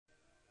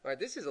All right,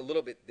 this is a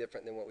little bit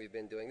different than what we've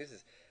been doing. This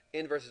is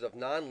inverses of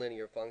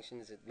nonlinear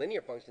functions.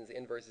 Linear functions,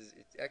 inverses,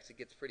 it actually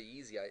gets pretty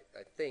easy, I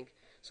think.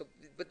 So,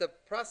 but the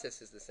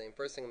process is the same.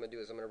 First thing I'm going to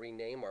do is I'm going to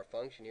rename our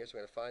function here. So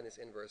we're going to find this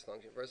inverse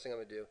function. First thing I'm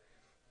going to do,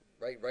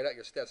 write out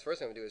your steps. First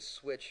thing I'm going to do is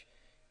switch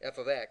f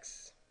of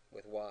x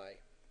with y,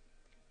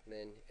 and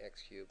then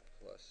x cubed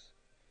plus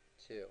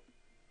 2.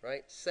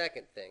 Right?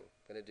 Second thing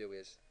I'm going to do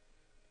is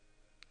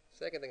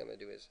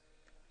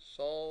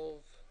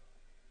solve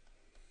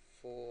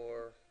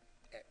for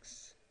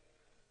x.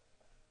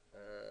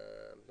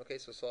 Okay,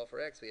 so solve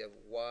for x. We have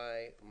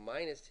y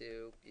minus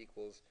 2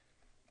 equals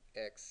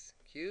x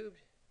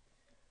cubed.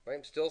 Right,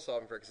 I'm still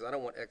solving for x because I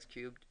don't want x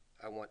cubed.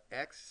 I want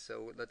x,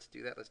 so let's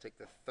do that. Let's take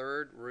the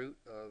third root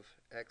of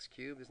x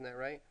cubed. Isn't that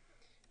right?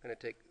 I'm going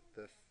to take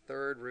the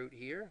third root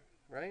here,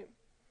 right?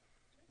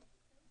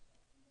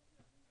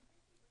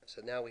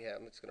 So now we have,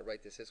 I'm just going to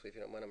write this way if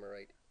you don't mind. I'm going to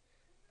write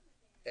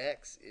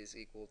x is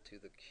equal to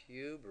the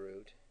cube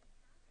root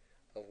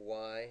of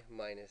y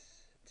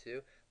minus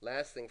 2.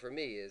 Last thing for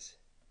me is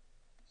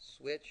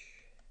switch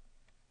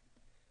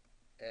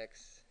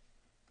x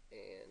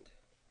and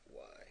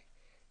y.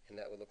 And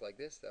that would look like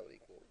this. That would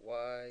equal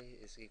y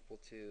is equal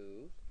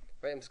to,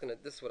 right,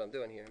 this is what I'm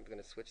doing here. I'm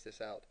going to switch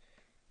this out.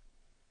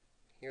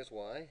 Here's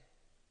y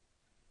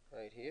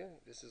right here.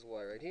 This is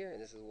y right here. And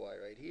this is y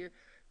right here.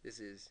 This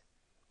is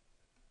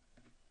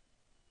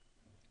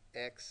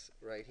x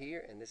right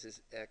here. And this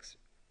is x,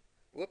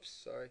 whoops,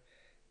 sorry.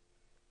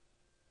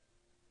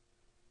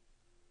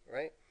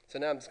 Right? So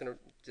now I'm just going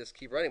to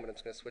keep writing, but I'm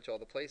just going to switch all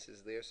the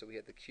places there. So we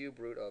had the cube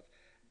root of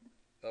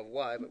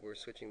y, but we're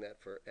switching that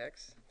for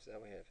x. So now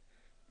we have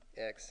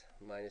x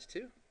minus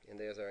 2, and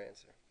there's our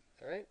answer.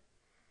 All right?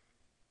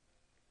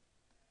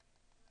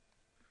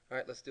 All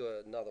right, let's do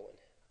another one.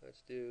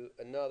 Let's do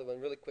another one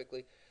really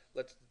quickly.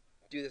 Let's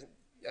do this.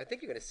 I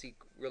think you're going to see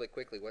really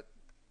quickly what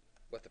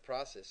the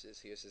process is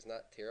here. This is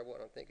not terrible. I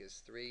don't think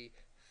it's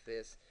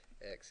 3/5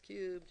 x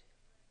cubed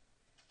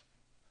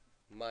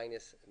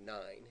minus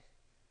 9.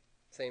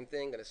 Same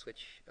thing, going to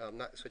switch,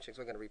 not switching,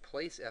 so I'm going to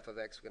replace f of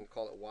x. We're going to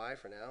call it y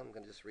for now. I'm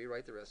going to just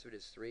rewrite the rest of it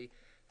as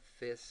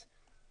 3/5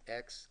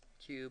 x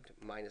cubed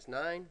minus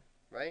 9,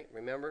 right?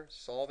 Remember,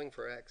 solving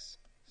for x,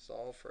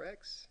 solve for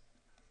x.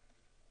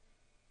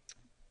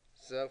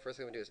 So first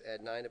thing I'm going to do is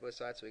add 9 to both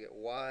sides, so we get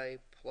y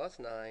plus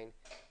 9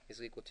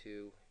 is equal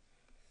to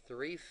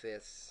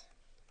 3/5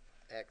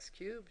 x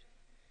cubed.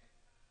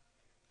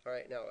 All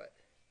right, now what?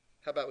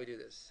 How about we do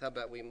this? How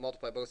about we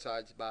multiply both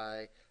sides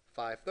by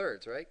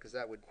 5/3, right? Because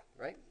that would,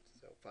 right?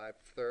 So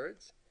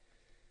 5/3.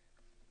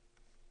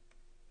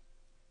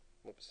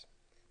 Whoops.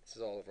 This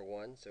is all over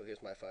 1, so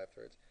here's my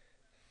 5/3.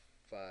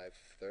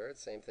 5/3,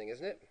 same thing,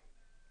 isn't it?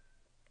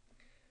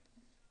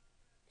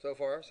 So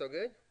far, so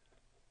good?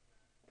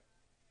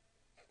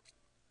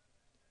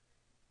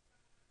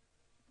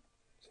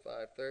 It's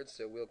 5/3,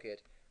 so we'll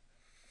get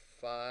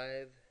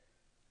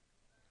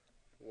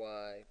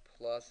 5y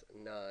plus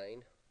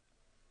 9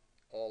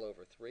 all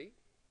over 3,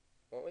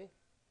 won't we?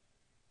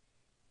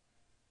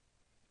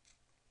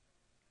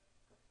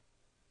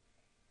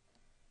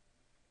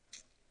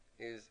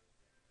 Is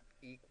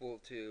equal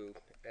to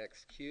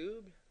x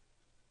cubed.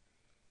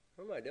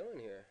 What am I doing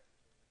here?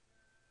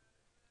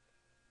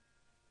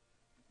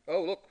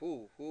 Oh, look.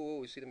 Ooh,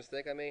 you see the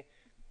mistake I made?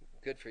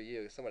 Good for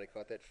you. Somebody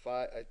caught that.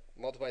 I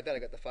multiplied that. I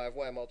got the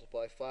 5y. I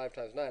multiply 5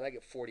 times 9. I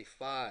get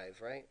 45,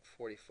 right?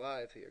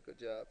 45 here. Good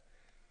job.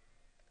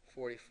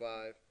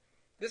 45.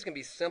 This can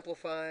be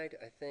simplified,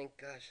 I think.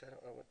 Gosh, I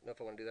don't know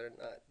if I want to do that or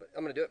not. But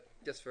I'm going to do it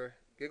just for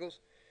giggles.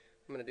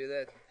 I'm going to do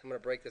that. I'm going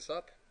to break this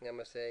up. And I'm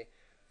going to say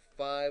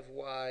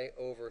 5y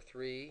over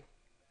 3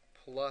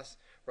 plus,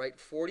 right,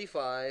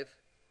 45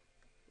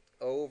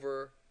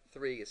 over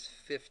 3 is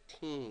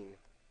 15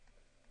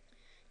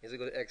 is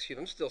equal to x cubed.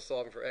 I'm still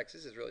solving for x.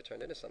 This has really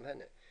turned into something,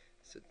 hasn't it?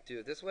 So do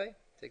it this way.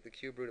 Take the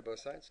cube root of both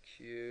sides.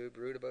 Cube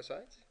root of both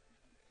sides.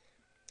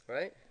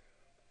 Right?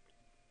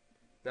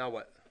 Now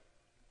what?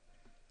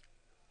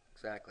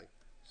 Exactly.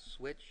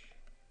 Switch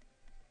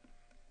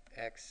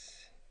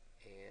x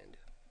and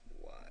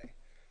y.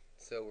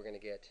 So we're going to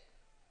get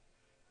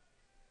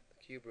the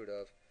cube root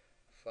of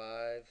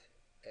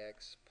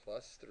 5x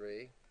plus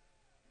 3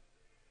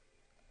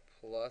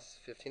 plus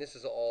 15. This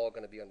is all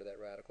going to be under that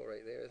radical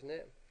right there, isn't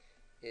it?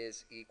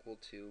 Is equal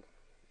to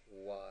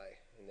y.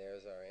 And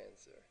there's our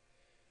answer.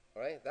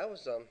 All right, that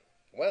was,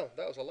 well,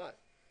 that was a lot.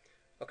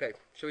 Okay,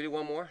 should we do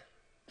one more?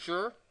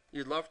 Sure?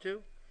 You'd love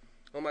to?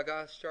 Oh my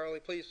gosh, Charlie,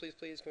 please, please,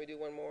 please, can we do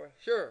one more?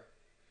 Sure.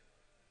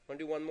 Want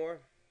to do one more?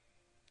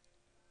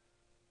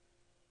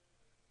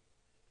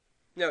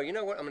 No, you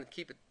know what? I'm going to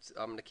keep it.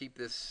 I'm going to keep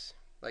this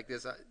like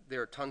this.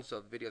 There are tons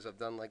of videos I've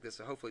done like this,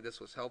 so hopefully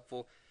this was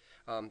helpful.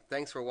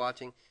 Thanks for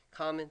watching.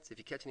 Comments, if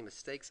you catch any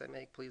mistakes I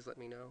make, please let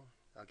me know.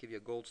 I'll give you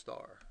a gold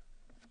star.